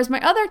 So whereas my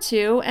other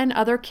two and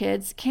other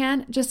kids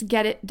can just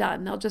get it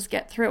done, they'll just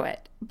get through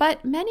it.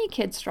 But many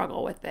kids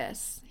struggle with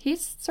this.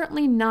 He's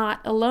certainly not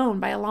alone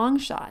by a long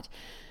shot.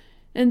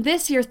 And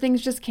this year,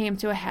 things just came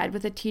to a head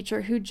with a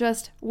teacher who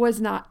just was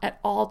not at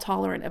all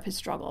tolerant of his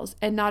struggles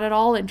and not at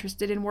all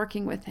interested in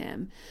working with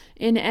him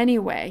in any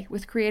way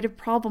with creative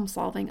problem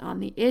solving on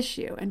the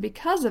issue. And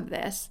because of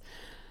this,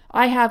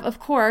 I have, of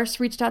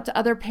course, reached out to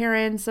other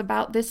parents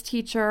about this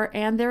teacher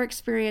and their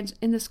experience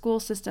in the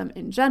school system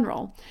in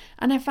general.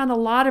 And I found a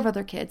lot of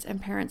other kids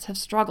and parents have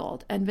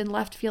struggled and been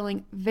left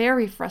feeling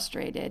very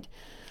frustrated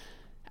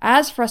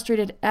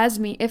as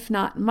me, if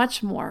not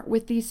much more,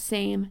 with these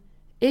same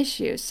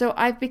issues. So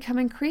I've become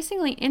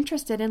increasingly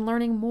interested in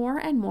learning more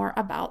and more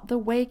about the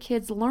way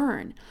kids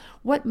learn,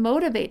 what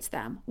motivates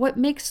them, what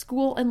makes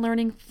school and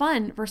learning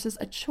fun versus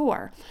a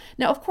chore.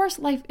 Now, of course,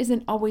 life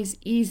isn't always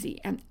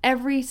easy and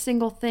every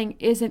single thing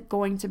isn't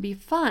going to be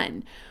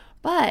fun,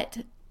 but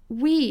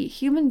we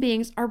human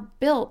beings are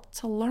built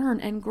to learn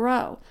and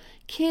grow.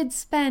 kids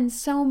spend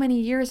so many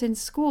years in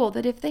school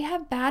that if they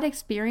have bad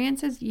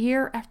experiences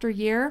year after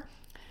year,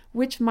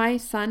 which my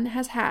son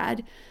has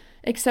had,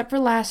 except for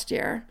last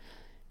year,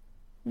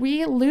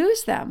 we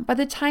lose them by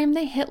the time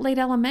they hit late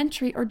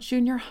elementary or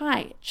junior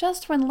high,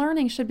 just when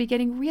learning should be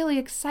getting really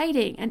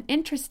exciting and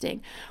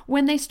interesting,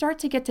 when they start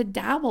to get to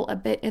dabble a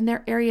bit in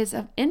their areas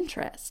of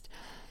interest.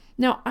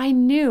 Now, I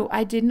knew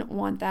I didn't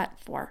want that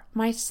for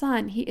my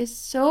son. He is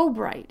so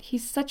bright.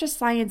 He's such a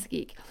science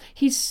geek.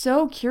 He's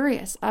so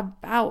curious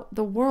about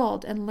the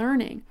world and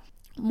learning.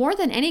 More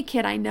than any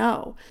kid I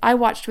know, I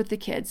watched with the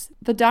kids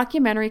the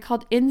documentary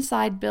called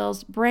Inside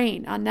Bill's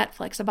Brain on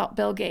Netflix about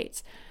Bill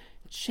Gates.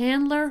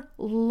 Chandler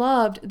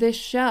loved this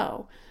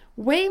show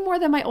way more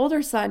than my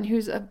older son,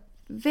 who's a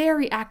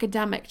very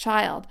academic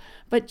child.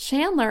 But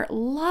Chandler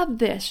loved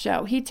this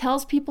show. He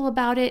tells people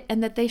about it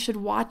and that they should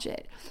watch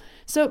it.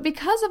 So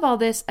because of all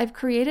this, I've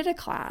created a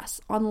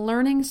class on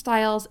learning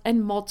styles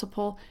and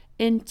multiple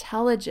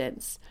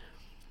intelligence.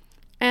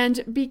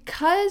 And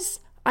because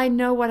I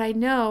know what I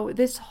know,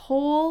 this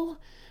whole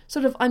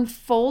sort of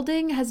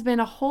unfolding has been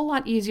a whole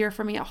lot easier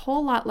for me, a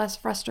whole lot less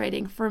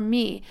frustrating for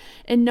me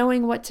in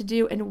knowing what to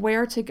do and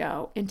where to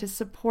go and to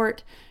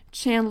support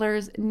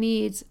Chandler's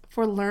needs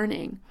for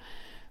learning.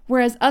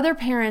 Whereas other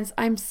parents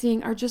I'm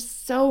seeing are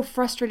just so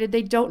frustrated.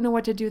 They don't know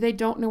what to do. They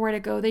don't know where to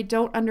go. They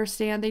don't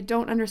understand. They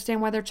don't understand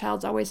why their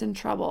child's always in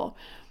trouble.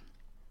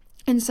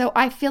 And so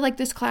I feel like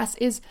this class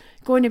is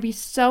going to be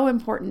so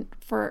important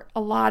for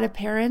a lot of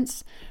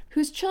parents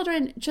whose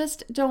children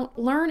just don't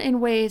learn in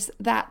ways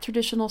that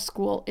traditional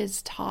school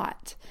is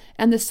taught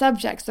and the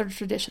subjects that are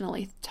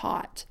traditionally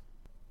taught.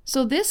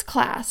 So this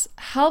class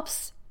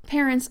helps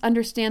parents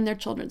understand their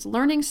children's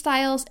learning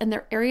styles and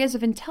their areas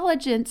of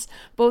intelligence,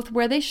 both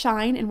where they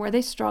shine and where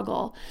they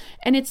struggle.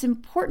 And it's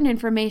important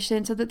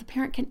information so that the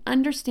parent can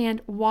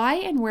understand why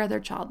and where their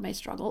child may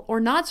struggle or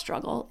not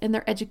struggle in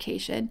their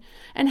education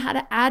and how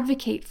to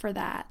advocate for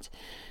that.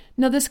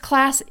 Now, this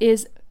class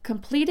is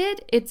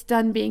completed. It's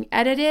done being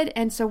edited.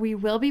 And so we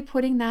will be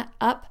putting that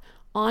up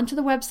onto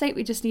the website.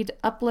 We just need to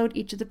upload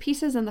each of the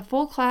pieces, and the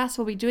full class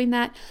will be doing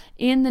that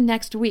in the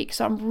next week.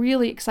 So I'm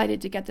really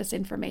excited to get this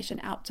information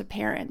out to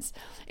parents.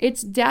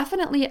 It's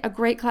definitely a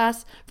great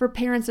class for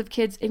parents of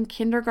kids in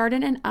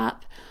kindergarten and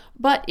up.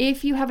 But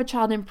if you have a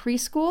child in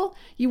preschool,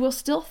 you will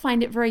still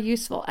find it very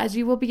useful, as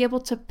you will be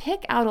able to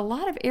pick out a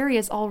lot of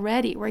areas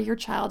already where your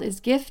child is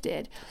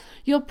gifted.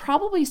 You'll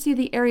probably see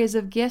the areas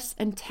of gifts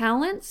and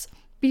talents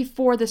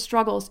before the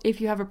struggles if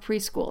you have a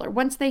preschooler.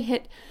 Once they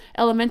hit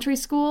elementary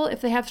school,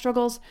 if they have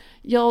struggles,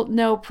 you'll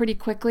know pretty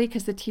quickly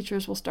because the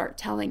teachers will start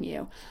telling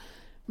you.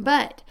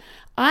 But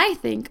I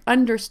think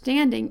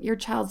understanding your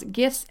child's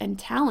gifts and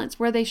talents,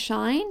 where they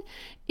shine,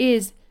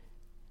 is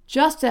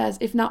just as,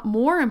 if not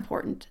more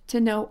important, to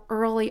know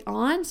early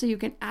on so you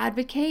can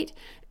advocate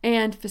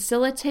and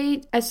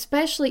facilitate,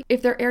 especially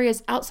if there are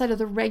areas outside of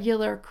the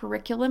regular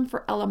curriculum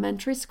for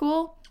elementary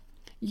school.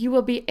 You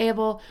will be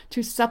able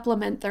to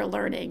supplement their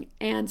learning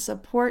and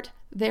support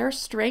their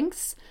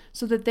strengths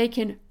so that they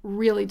can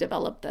really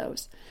develop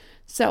those.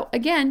 So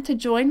again, to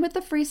join with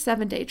the free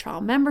 7-day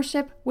trial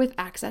membership with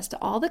access to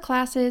all the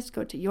classes,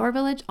 go to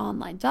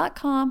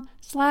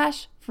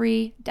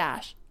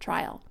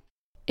yourvillageonline.com/free-trial.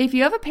 If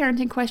you have a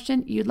parenting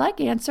question you'd like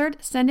answered,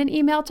 send an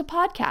email to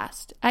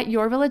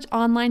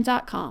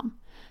podcast@yourvillageonline.com.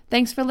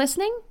 Thanks for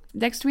listening.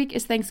 Next week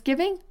is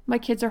Thanksgiving. My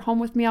kids are home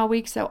with me all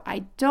week, so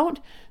I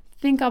don't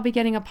think I'll be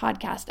getting a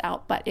podcast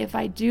out, but if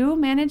I do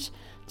manage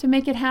to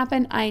make it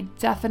happen, I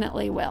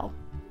definitely will.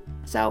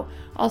 So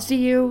I'll see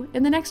you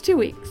in the next 2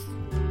 weeks.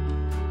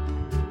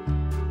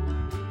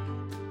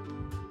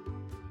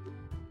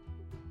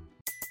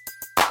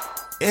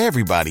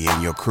 Everybody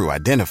in your crew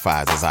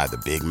identifies as either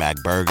Big Mac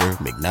Burger,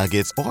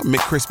 McNuggets, or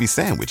McCrispy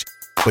Sandwich,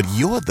 but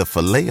you're the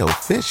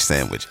Filet-O-Fish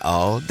Sandwich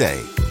all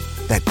day.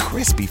 That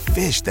crispy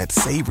fish, that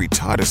savory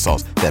tartar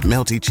sauce, that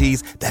melty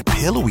cheese, that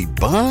pillowy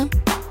bun.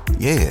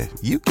 Yeah,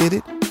 you get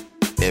it.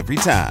 Every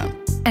time.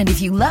 And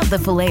if you love the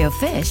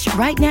Filet-O-Fish,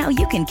 right now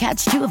you can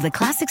catch 2 of the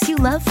classics you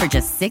love for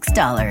just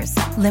 $6.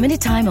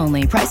 Limited time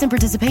only. Price and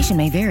participation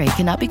may vary.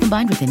 Cannot be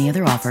combined with any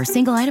other offer.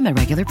 Single item at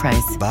regular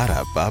price.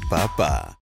 Ba-da-ba-ba-ba.